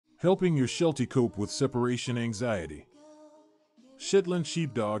Helping your Sheltie cope with separation anxiety. Shetland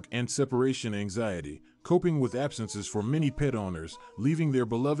Sheepdog and separation anxiety. Coping with absences for many pet owners, leaving their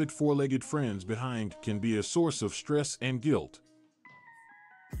beloved four-legged friends behind can be a source of stress and guilt.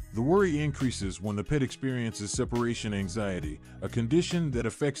 The worry increases when the pet experiences separation anxiety, a condition that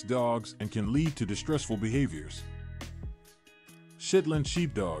affects dogs and can lead to distressful behaviors. Shetland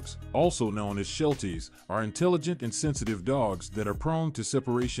Sheepdogs, also known as Shelties, are intelligent and sensitive dogs that are prone to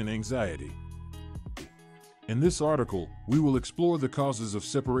separation anxiety. In this article, we will explore the causes of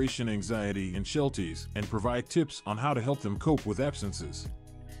separation anxiety in Shelties and provide tips on how to help them cope with absences.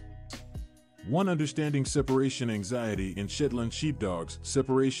 1. Understanding separation anxiety in Shetland Sheepdogs.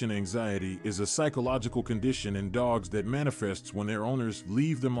 Separation anxiety is a psychological condition in dogs that manifests when their owners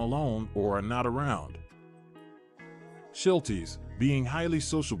leave them alone or are not around. Shelties, being highly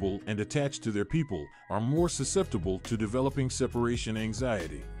sociable and attached to their people, are more susceptible to developing separation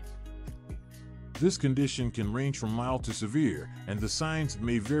anxiety. This condition can range from mild to severe, and the signs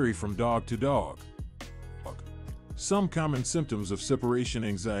may vary from dog to dog. Some common symptoms of separation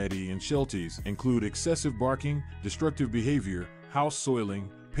anxiety in Shelties include excessive barking, destructive behavior, house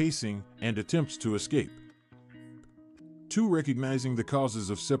soiling, pacing, and attempts to escape. 2. Recognizing the causes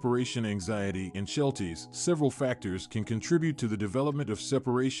of separation anxiety in Shelties. Several factors can contribute to the development of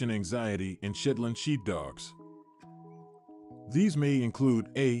separation anxiety in Shetland Sheepdogs. These may include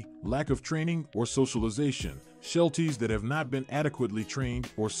a. Lack of training or socialization. Shelties that have not been adequately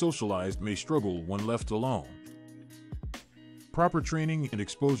trained or socialized may struggle when left alone. Proper training and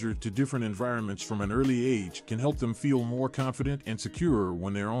exposure to different environments from an early age can help them feel more confident and secure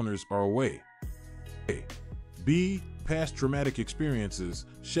when their owners are away. B. Past traumatic experiences.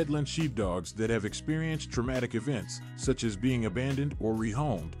 Shetland Sheepdogs that have experienced traumatic events, such as being abandoned or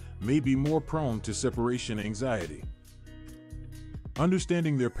rehomed, may be more prone to separation anxiety.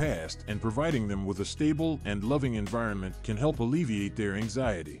 Understanding their past and providing them with a stable and loving environment can help alleviate their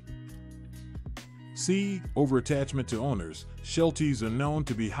anxiety. C. Overattachment to owners. Shelties are known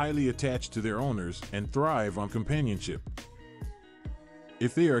to be highly attached to their owners and thrive on companionship.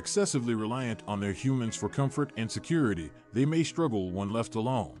 If they are excessively reliant on their humans for comfort and security, they may struggle when left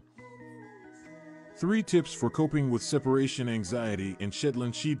alone. 3 tips for coping with separation anxiety in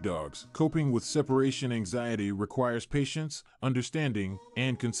Shetland Sheepdogs. Coping with separation anxiety requires patience, understanding,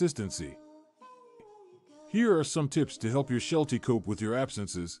 and consistency. Here are some tips to help your Sheltie cope with your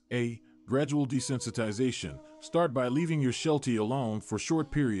absences. A. Gradual desensitization. Start by leaving your Sheltie alone for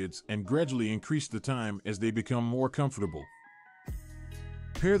short periods and gradually increase the time as they become more comfortable.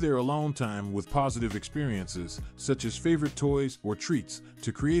 Pair their alone time with positive experiences, such as favorite toys or treats,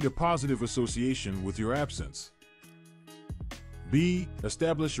 to create a positive association with your absence. B.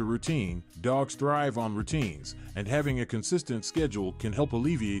 Establish a routine. Dogs thrive on routines, and having a consistent schedule can help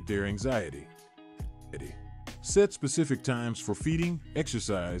alleviate their anxiety. Set specific times for feeding,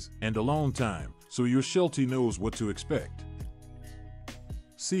 exercise, and alone time, so your Sheltie knows what to expect.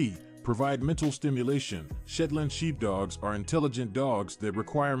 C. Provide mental stimulation. Shetland Sheepdogs are intelligent dogs that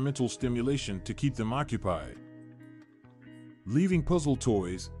require mental stimulation to keep them occupied. Leaving puzzle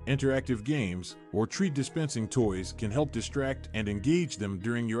toys, interactive games, or treat dispensing toys can help distract and engage them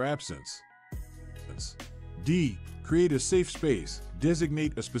during your absence. D. Create a safe space.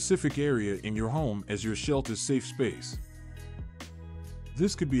 Designate a specific area in your home as your Sheltie's safe space.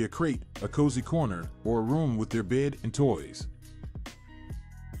 This could be a crate, a cozy corner, or a room with their bed and toys.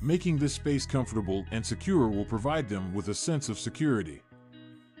 Making this space comfortable and secure will provide them with a sense of security.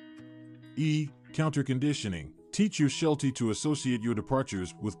 E. Counter conditioning. Teach your Sheltie to associate your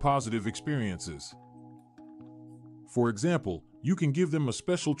departures with positive experiences. For example, you can give them a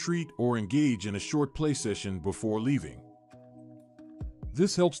special treat or engage in a short play session before leaving.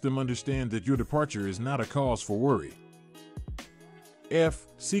 This helps them understand that your departure is not a cause for worry. F.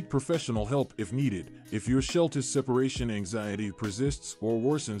 Seek professional help if needed. If your Sheltie's separation anxiety persists or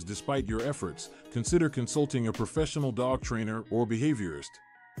worsens despite your efforts, consider consulting a professional dog trainer or behaviorist.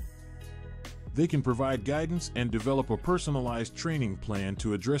 They can provide guidance and develop a personalized training plan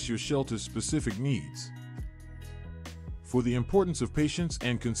to address your Sheltie's specific needs. For the importance of patience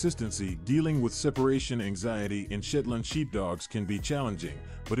and consistency, dealing with separation anxiety in Shetland Sheepdogs can be challenging,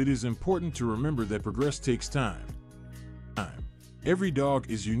 but it is important to remember that progress takes time. Every dog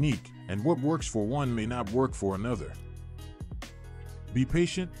is unique, and what works for one may not work for another. Be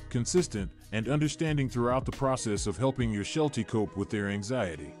patient, consistent, and understanding throughout the process of helping your Sheltie cope with their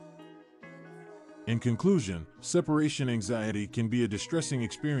anxiety. In conclusion, separation anxiety can be a distressing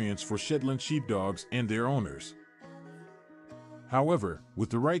experience for Shetland Sheepdogs and their owners. However, with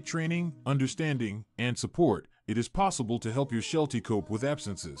the right training, understanding, and support, it is possible to help your Sheltie cope with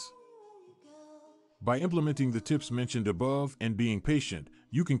absences. By implementing the tips mentioned above and being patient,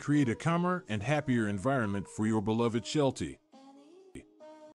 you can create a calmer and happier environment for your beloved Sheltie.